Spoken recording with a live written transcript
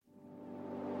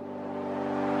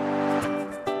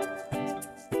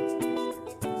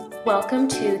Welcome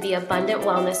to the Abundant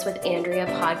Wellness with Andrea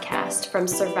podcast, from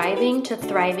surviving to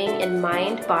thriving in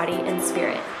mind, body, and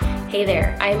spirit. Hey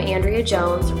there, I'm Andrea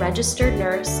Jones, registered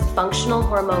nurse, functional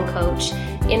hormone coach,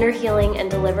 inner healing and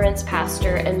deliverance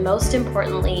pastor, and most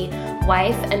importantly,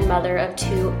 wife and mother of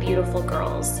two beautiful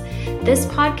girls. This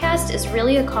podcast is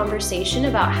really a conversation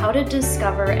about how to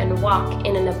discover and walk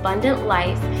in an abundant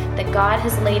life that God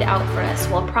has laid out for us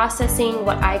while processing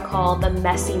what I call the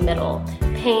messy middle,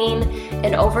 pain,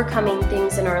 and overcoming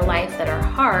things in our life that are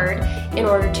hard in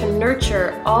order to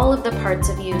nurture all of the parts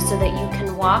of you so that you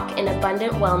can walk in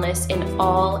abundant wellness in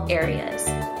all areas.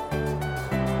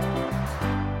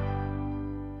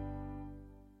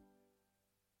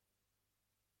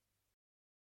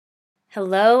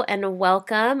 Hello and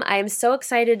welcome. I am so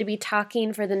excited to be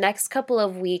talking for the next couple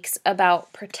of weeks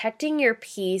about protecting your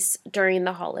peace during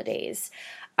the holidays.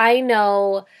 I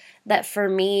know that for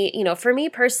me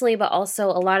personally, but also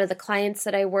a lot of the clients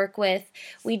that I work with,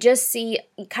 we just see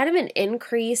kind of an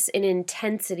increase in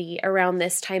intensity around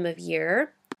this time of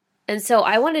year. And so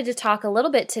I wanted to talk a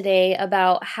little bit today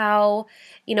about how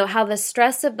the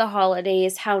stress of the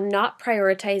holidays, how not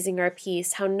prioritizing our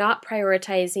peace, how not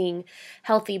prioritizing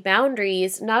healthy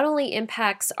boundaries not only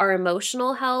impacts our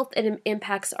emotional health, it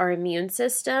impacts our immune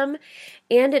system,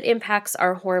 and it impacts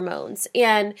our hormones.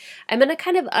 And I'm going to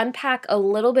kind of unpack a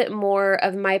little bit more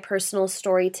of my personal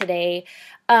story today,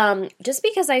 just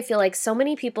because I feel like so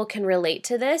many people can relate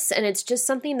to this, and it's just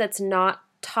something that's not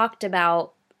talked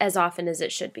about as often as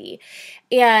it should be.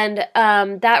 And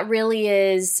that really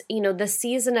is, the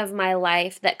season of my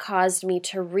life that caused me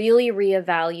to really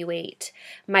reevaluate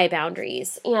my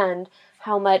boundaries and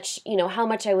how much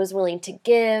I was willing to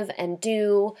give and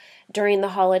do during the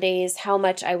holidays, how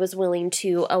much I was willing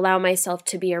to allow myself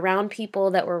to be around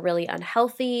people that were really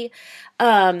unhealthy.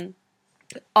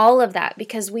 All of that,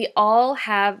 because we all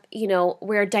have,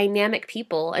 we're dynamic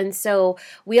people. And so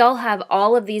we all have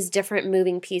all of these different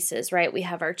moving pieces, right? We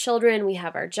have our children, we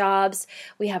have our jobs,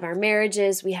 we have our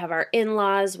marriages, we have our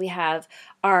in-laws, we have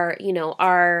our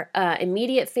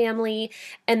immediate family.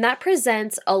 And that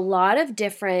presents a lot of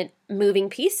different moving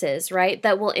pieces, right?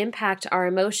 That will impact our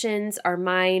emotions, our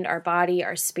mind, our body,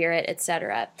 our spirit,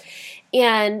 etc.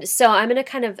 And so I'm going to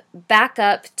kind of back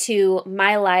up to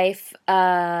my life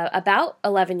about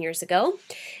 11 years ago.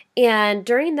 And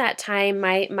during that time,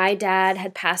 my dad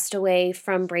had passed away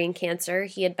from brain cancer.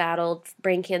 He had battled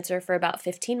brain cancer for about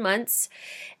 15 months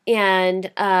and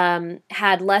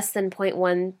had less than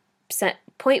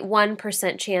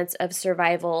 0.1% chance of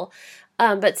survival.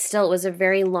 But still, it was a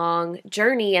very long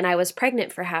journey, and I was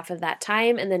pregnant for half of that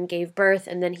time and then gave birth,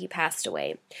 and then he passed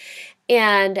away.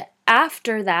 And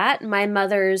after that, my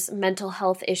mother's mental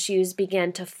health issues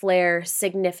began to flare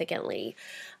significantly,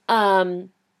 meaning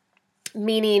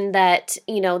that,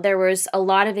 there was a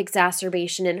lot of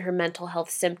exacerbation in her mental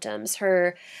health symptoms,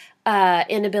 her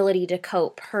inability to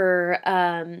cope, her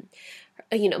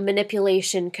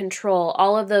manipulation, control,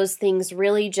 all of those things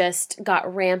really just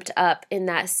got ramped up in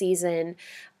that season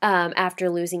after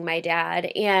losing my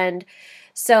dad. And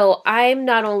so I'm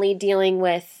not only dealing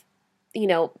with,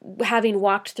 having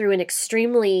walked through an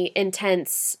extremely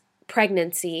intense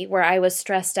pregnancy where I was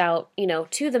stressed out,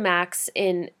 to the max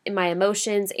in my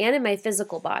emotions and in my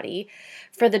physical body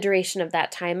for the duration of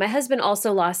that time. My husband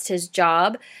also lost his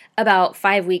job about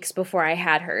 5 weeks before I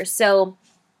had her. So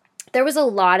there was a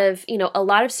lot of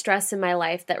stress in my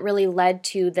life that really led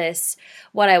to this,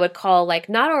 what I would call like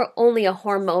not only a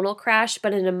hormonal crash,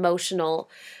 but an emotional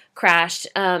crash.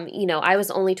 I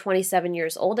was only 27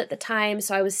 years old at the time,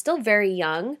 so I was still very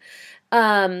young,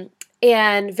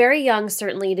 and very young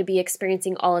certainly to be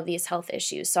experiencing all of these health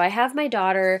issues. So I have my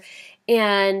daughter,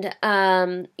 and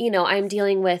I'm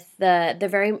dealing with the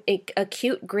very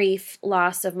acute grief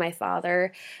loss of my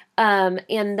father.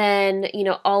 And then,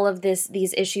 all of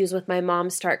these issues with my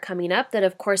mom start coming up that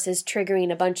of course is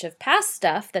triggering a bunch of past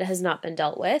stuff that has not been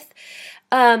dealt with.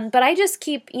 But I just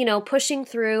keep, pushing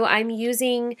through. I'm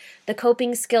using the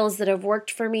coping skills that have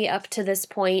worked for me up to this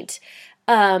point,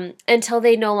 until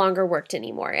they no longer worked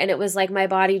anymore. And it was like my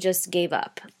body just gave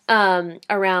up,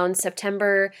 around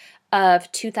September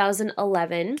of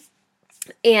 2011.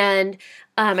 And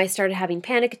I started having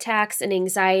panic attacks and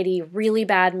anxiety, really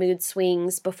bad mood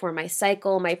swings before my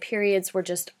cycle. My periods were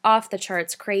just off the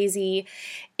charts crazy.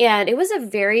 And it was a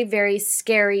very, very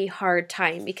scary, hard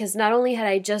time because not only had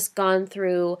I just gone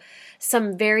through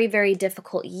some very, very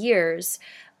difficult years,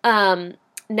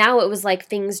 now it was like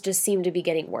things just seemed to be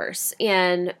getting worse.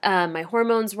 And my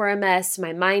hormones were a mess.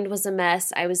 My mind was a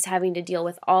mess. I was having to deal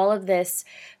with all of this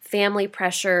family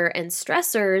pressure and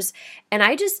stressors. And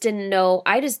I just didn't know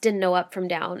up from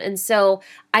down. And so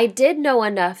I did know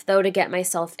enough though to get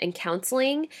myself in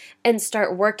counseling and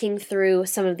start working through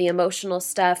some of the emotional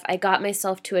stuff. I got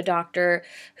myself to a doctor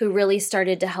who really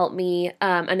started to help me,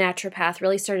 a naturopath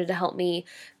really started to help me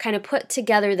kind of put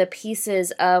together the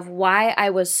pieces of why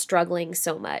I was struggling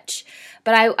so much.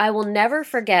 But I will never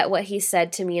forget what he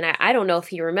said to me, and I don't know if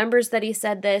he remembers that he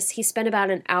said this. He spent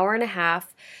about an hour and a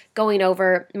half going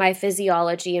over my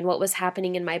physiology and what was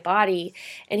happening in my body.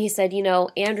 And he said,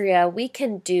 Andrea, we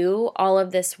can do all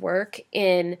of this work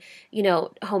in,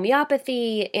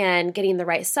 homeopathy and getting the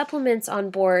right supplements on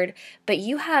board, but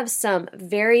you have some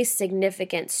very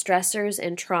significant stressors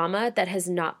and trauma that has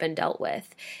not been dealt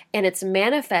with. And it's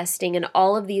manifesting in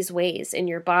all of these ways in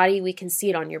your body. We can see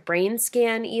it on your brain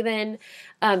scan even,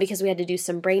 because we had to do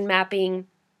some brain mapping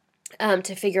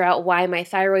to figure out why my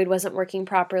thyroid wasn't working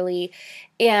properly.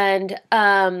 And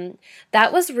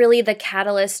that was really the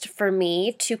catalyst for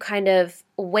me to kind of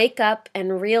wake up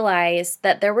and realize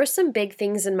that there were some big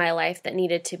things in my life that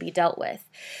needed to be dealt with.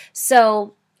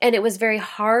 So, and it was very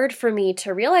hard for me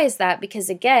to realize that because,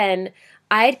 again,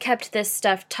 I'd kept this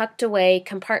stuff tucked away,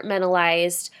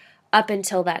 compartmentalized up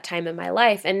until that time in my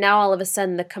life. And now all of a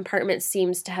sudden the compartment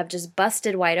seems to have just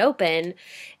busted wide open.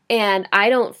 And I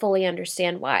don't fully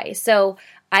understand why. So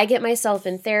I get myself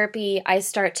in therapy. I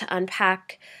start to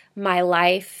unpack my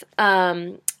life.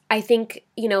 I think,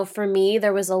 for me,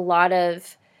 there was a lot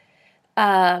of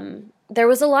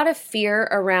fear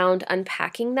around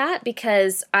unpacking that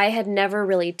because I had never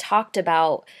really talked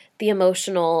about the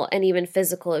emotional and even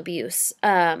physical abuse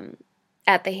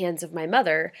at the hands of my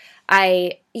mother.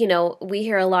 We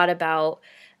hear a lot about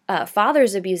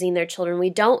fathers abusing their children. We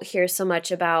don't hear so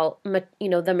much about,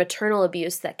 the maternal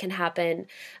abuse that can happen,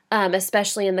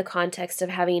 especially in the context of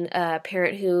having a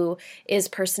parent who is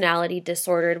personality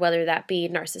disordered, whether that be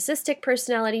narcissistic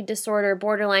personality disorder,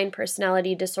 borderline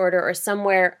personality disorder, or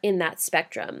somewhere in that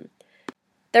spectrum.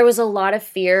 There was a lot of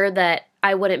fear that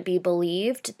I wouldn't be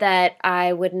believed, that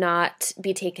I would not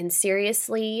be taken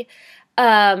seriously.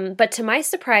 But to my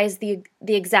surprise, the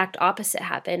exact opposite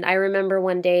happened. I remember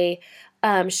one day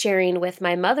sharing with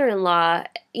my mother-in-law,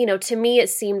 to me it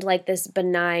seemed like this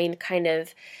benign kind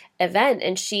of event,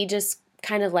 and she just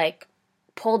kind of like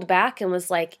pulled back and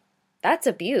was like, that's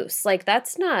abuse, like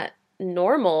that's not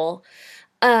normal.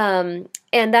 And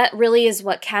that really is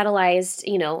what catalyzed,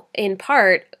 in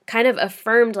part kind of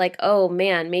affirmed like, oh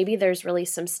man, maybe there's really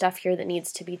some stuff here that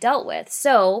needs to be dealt with.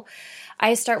 So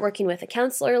I start working with a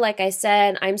counselor. Like I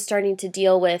said, I'm starting to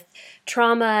deal with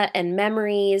trauma and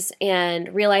memories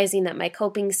and realizing that my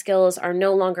coping skills are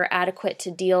no longer adequate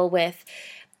to deal with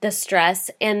the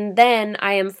stress. And then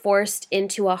I am forced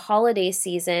into a holiday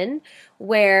season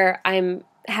where I'm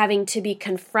having to be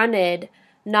confronted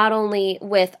not only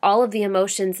with all of the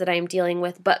emotions that I'm dealing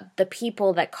with, but the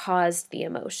people that caused the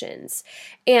emotions.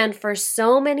 And for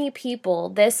so many people,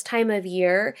 this time of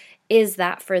year is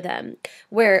that for them,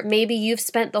 where maybe you've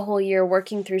spent the whole year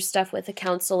working through stuff with a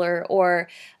counselor or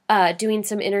doing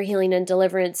some inner healing and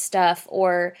deliverance stuff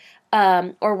or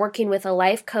working with a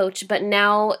life coach, but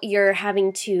now you're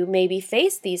having to maybe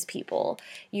face these people.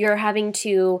 You're having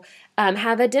to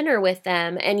have a dinner with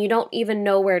them, and you don't even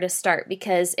know where to start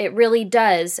because it really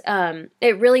does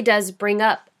bring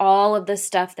up all of the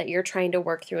stuff that you're trying to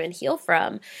work through and heal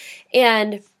from.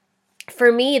 And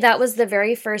for me, that was the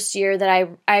very first year that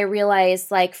I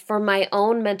realized, like, for my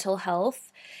own mental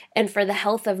health and for the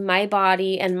health of my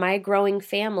body and my growing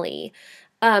family,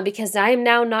 because I am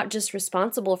now not just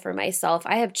responsible for myself.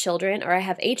 I have children, or I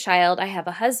have a child, I have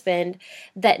a husband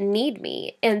that need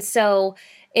me. And so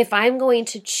if I'm going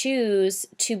to choose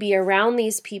to be around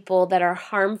these people that are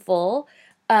harmful,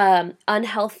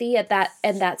 unhealthy at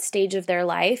that stage of their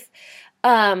life,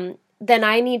 then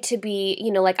I need to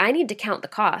be, I need to count the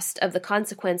cost of the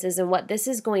consequences and what this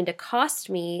is going to cost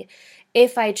me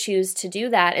if I choose to do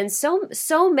that. And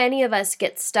so many of us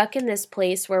get stuck in this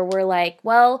place where we're like,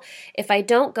 well, if I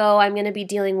don't go, I'm going to be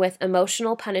dealing with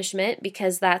emotional punishment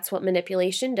because that's what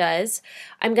manipulation does.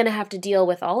 I'm going to have to deal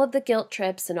with all of the guilt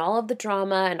trips and all of the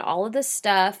drama and all of the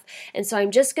stuff. And so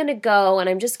I'm just going to go and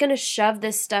I'm just going to shove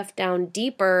this stuff down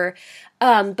deeper.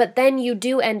 But then you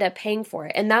do end up paying for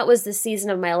it. And that was the season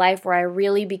of my life where I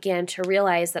really began to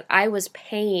realize that I was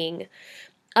paying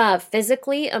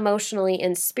physically, emotionally,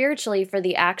 and spiritually for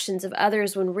the actions of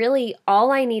others when really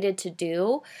all I needed to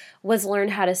do was learn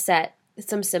how to set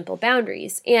some simple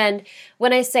boundaries. And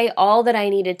when I say all that I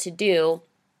needed to do,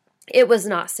 it was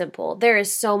not simple. There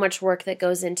is so much work that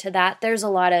goes into that. There's a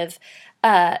lot of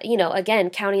again,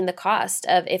 counting the cost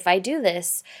of if I do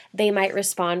this, they might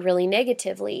respond really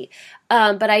negatively.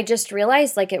 But I just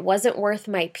realized like it wasn't worth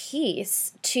my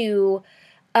peace to,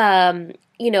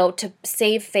 to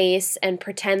save face and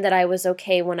pretend that I was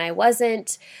okay when I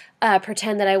wasn't,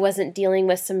 pretend that I wasn't dealing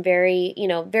with some very,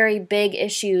 very big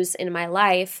issues in my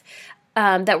life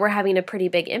that were having a pretty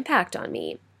big impact on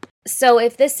me. So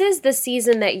if this is the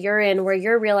season that you're in where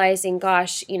you're realizing,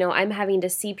 gosh, I'm having to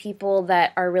see people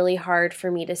that are really hard for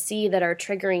me to see, that are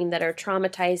triggering, that are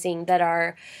traumatizing, that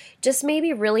are just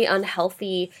maybe really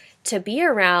unhealthy to be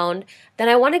around, then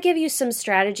I want to give you some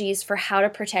strategies for how to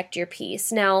protect your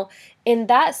peace. Now, in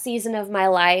that season of my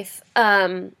life,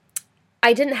 I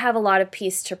didn't have a lot of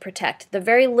peace to protect. The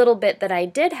very little bit that I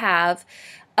did have,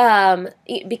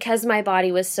 because my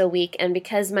body was so weak and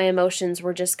because my emotions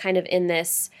were just kind of in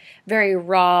this very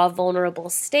raw,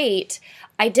 vulnerable state,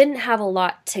 I didn't have a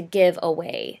lot to give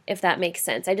away, if that makes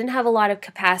sense. I didn't have a lot of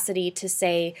capacity to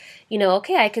say,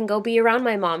 okay, I can go be around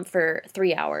my mom for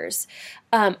 3 hours.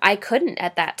 I couldn't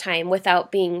at that time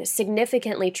without being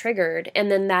significantly triggered,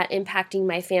 and then that impacting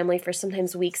my family for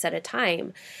sometimes weeks at a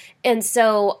time. And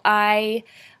so my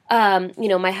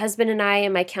husband and I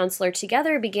and my counselor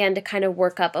together began to kind of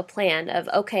work up a plan of,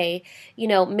 okay,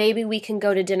 maybe we can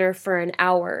go to dinner for an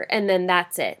hour and then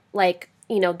that's it. Like,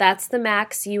 that's the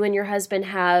max. You and your husband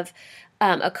have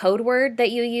a code word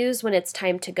that you use when it's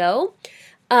time to go.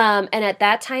 And at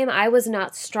that time, I was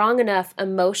not strong enough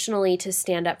emotionally to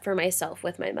stand up for myself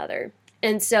with my mother.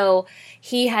 And so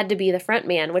he had to be the front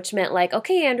man, which meant like,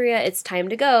 okay, Andrea, it's time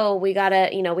to go. We gotta,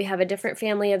 we have a different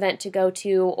family event to go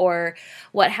to or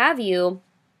what have you.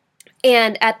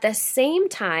 And at the same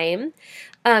time,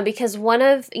 because one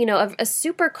of, a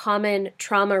super common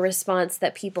trauma response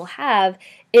that people have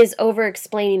is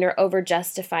over-explaining or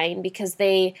over-justifying because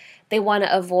they want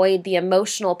to avoid the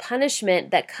emotional punishment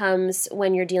that comes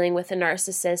when you're dealing with a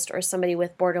narcissist or somebody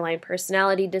with borderline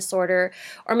personality disorder,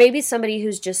 or maybe somebody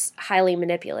who's just highly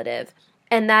manipulative.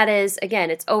 And that is, again,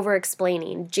 it's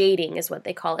over-explaining. Jading is what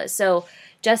they call it. So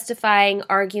justifying,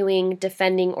 arguing,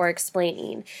 defending, or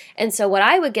explaining. And so what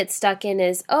I would get stuck in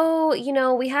is,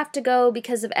 we have to go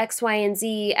because of X, Y, and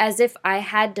Z, as if I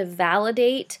had to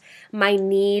validate my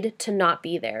need to not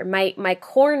be there. My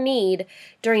core need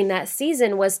during that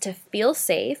season was to feel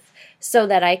safe so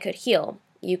that I could heal.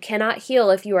 You cannot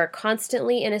heal if you are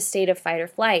constantly in a state of fight or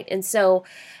flight. And so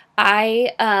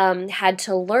I had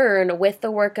to learn with the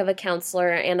work of a counselor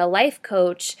and a life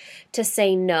coach to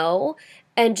say no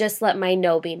and just let my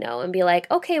no be no and be like,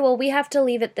 okay, well, we have to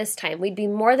leave at this time. We'd be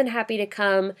more than happy to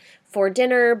come for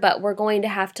dinner, but we're going to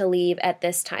have to leave at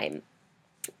this time.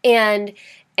 And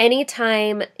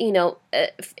anytime,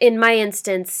 in my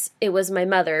instance, it was my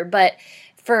mother, but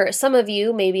for some of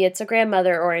you, maybe it's a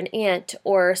grandmother or an aunt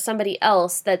or somebody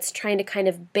else that's trying to kind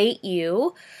of bait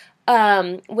you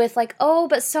with like, oh,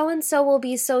 but so-and-so will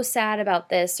be so sad about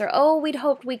this, or, oh, we'd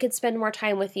hoped we could spend more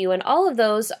time with you. And all of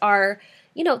those are,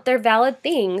 they're valid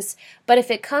things. But if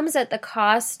it comes at the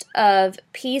cost of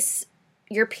peace,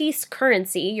 your peace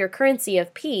currency, your currency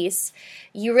of peace,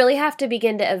 you really have to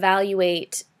begin to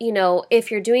evaluate,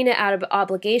 if you're doing it out of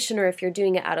obligation or if you're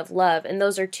doing it out of love. And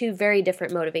those are two very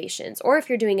different motivations. Or if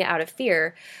you're doing it out of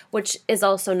fear, which is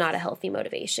also not a healthy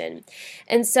motivation.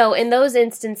 And so in those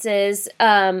instances,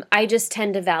 I just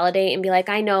tend to validate and be like,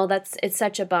 I know it's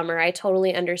such a bummer. I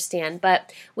totally understand.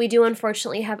 But we do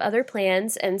unfortunately have other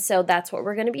plans. And so that's what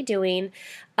we're going to be doing.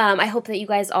 I hope that you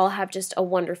guys all have just a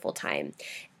wonderful time.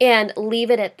 And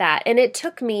leave it at that. And it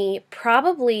took me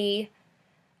probably,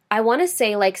 I want to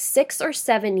say like 6 or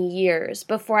 7 years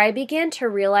before I began to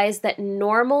realize that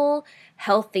normal,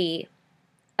 healthy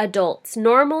adults,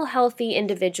 normal, healthy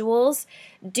individuals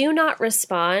do not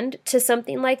respond to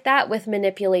something like that with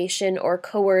manipulation or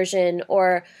coercion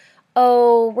or,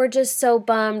 oh, we're just so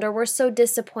bummed or we're so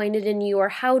disappointed in you or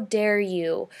how dare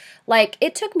you. Like,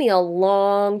 it took me a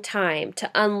long time to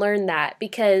unlearn that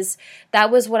because that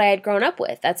was what I had grown up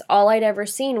with. That's all I'd ever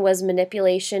seen was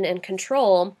manipulation and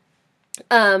control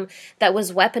that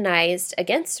was weaponized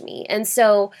against me. And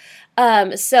so on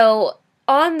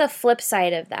the flip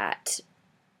side of that,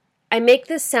 I make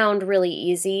this sound really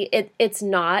easy. It's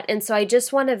not. And so I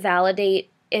just want to validate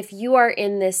if you are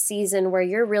in this season where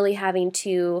you're really having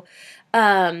to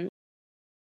guard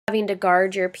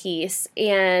your peace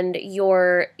and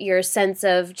your sense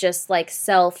of just like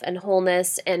self and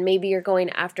wholeness, and maybe you're going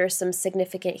after some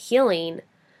significant healing,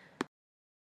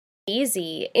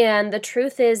 easy. And the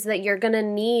truth is that you're going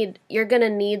to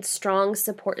need strong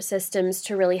support systems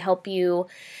to really help you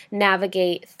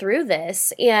navigate through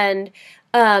this. And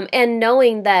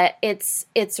knowing that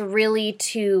it's really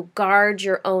to guard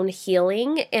your own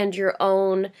healing and your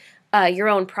own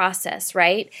process,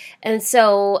 right? And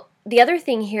so the other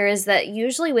thing here is that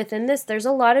usually within this, there's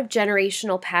a lot of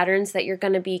generational patterns that you're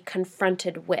going to be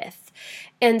confronted with.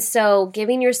 And so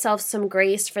giving yourself some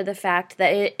grace for the fact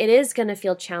that it is going to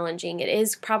feel challenging. It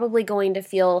is probably going to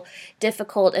feel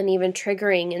difficult and even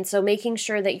triggering. And so making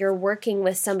sure that you're working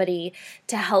with somebody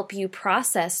to help you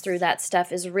process through that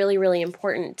stuff is really, really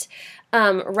important.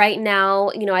 Right now,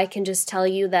 I can just tell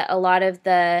you that a lot of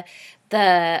the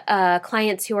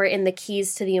clients who are in the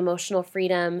Keys to the Emotional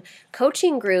Freedom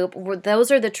coaching group,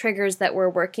 those are the triggers that we're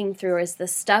working through, is the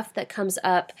stuff that comes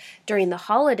up during the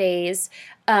holidays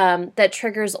that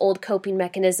triggers old coping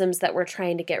mechanisms that we're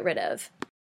trying to get rid of.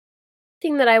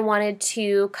 Thing that I wanted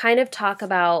to kind of talk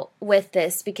about with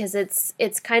this, because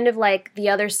it's kind of like the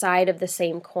other side of the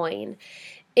same coin,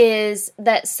 is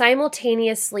that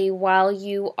simultaneously while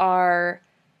you are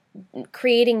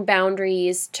creating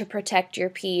boundaries to protect your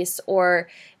peace, or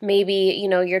maybe,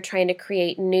 you're trying to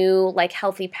create new,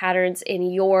 healthy patterns in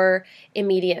your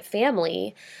immediate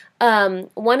family.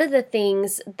 One of the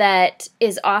things that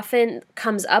is often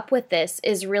comes up with this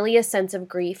is really a sense of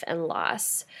grief and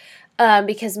loss.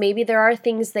 Because maybe there are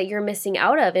things that you're missing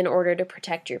out of in order to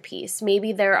protect your peace.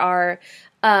 Maybe there are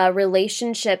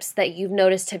relationships that you've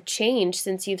noticed have changed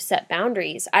since you've set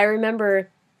boundaries. I remember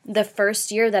the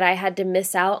first year that I had to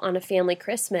miss out on a family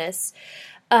Christmas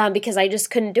because I just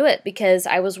couldn't do it, because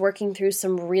I was working through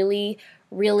some really,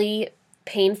 really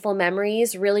painful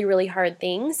memories, really, really hard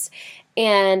things,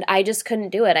 and I just couldn't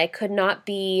do it. I could not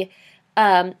be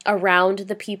around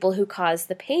the people who caused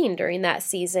the pain during that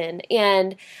season.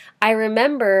 And I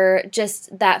remember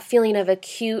just that feeling of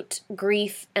acute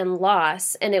grief and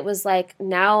loss, and it was like,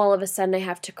 now all of a sudden I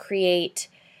have to create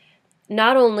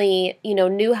not only,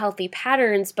 new healthy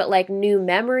patterns, but new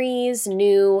memories,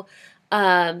 new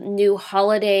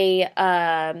holiday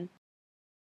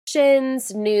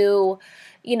new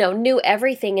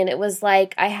everything. And it was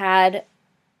like I had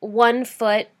one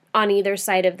foot on either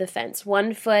side of the fence,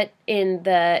 one foot in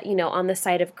the, on the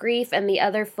side of grief, and the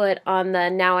other foot on the,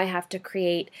 now I have to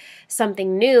create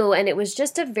something new. And it was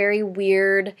just a very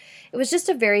weird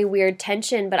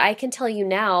tension. But I can tell you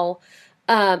now,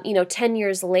 10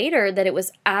 years later, that it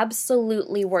was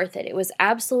absolutely worth it. It was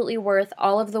absolutely worth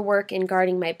all of the work in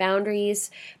guarding my boundaries,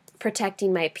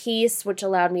 protecting my peace, which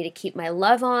allowed me to keep my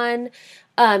love on.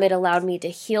 It allowed me to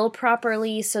heal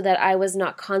properly so that I was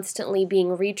not constantly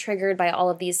being re-triggered by all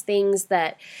of these things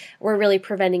that were really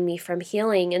preventing me from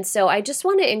healing. And so I just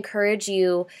want to encourage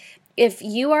you, if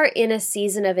you are in a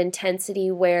season of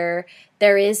intensity where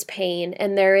there is pain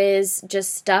and there is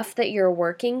just stuff that you're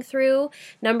working through,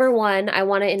 number one, I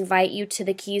want to invite you to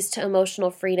the Keys to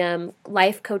Emotional Freedom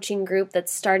life coaching group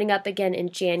that's starting up again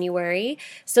in January.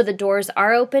 So the doors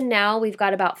are open now. We've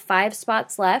got about 5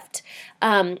 spots left.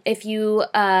 If you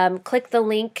click the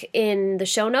link in the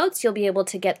show notes, you'll be able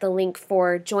to get the link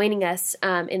for joining us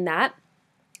in that.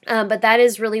 But that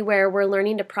is really where we're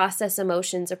learning to process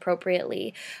emotions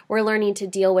appropriately. We're learning to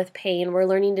deal with pain. We're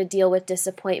learning to deal with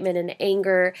disappointment and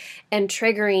anger and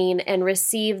triggering, and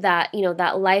receive that,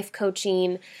 that life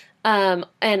coaching,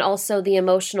 and also the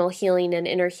emotional healing and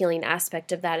inner healing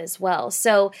aspect of that as well.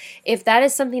 So if that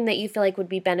is something that you feel like would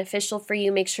be beneficial for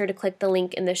you, make sure to click the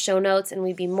link in the show notes, and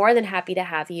we'd be more than happy to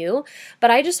have you. But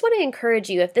I just want to encourage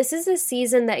you, if this is a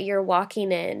season that you're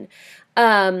walking in,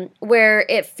 where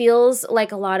it feels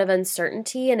like a lot of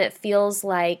uncertainty, and it feels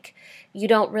like you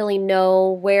don't really know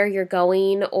where you're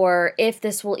going or if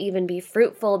this will even be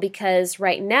fruitful, because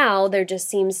right now there just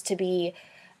seems to be,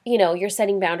 you're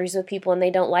setting boundaries with people and they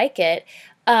don't like it.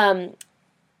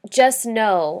 Just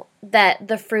know that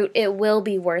the fruit, it will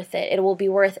be worth it. It will be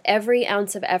worth every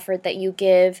ounce of effort that you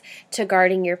give to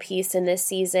guarding your peace in this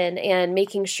season and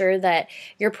making sure that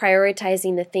you're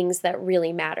prioritizing the things that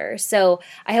really matter. So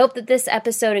I hope that this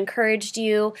episode encouraged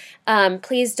you.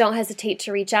 Please don't hesitate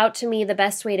to reach out to me. The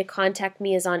best way to contact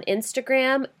me is on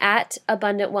Instagram at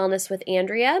Abundant Wellness with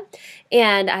Andrea,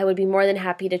 and I would be more than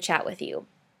happy to chat with you.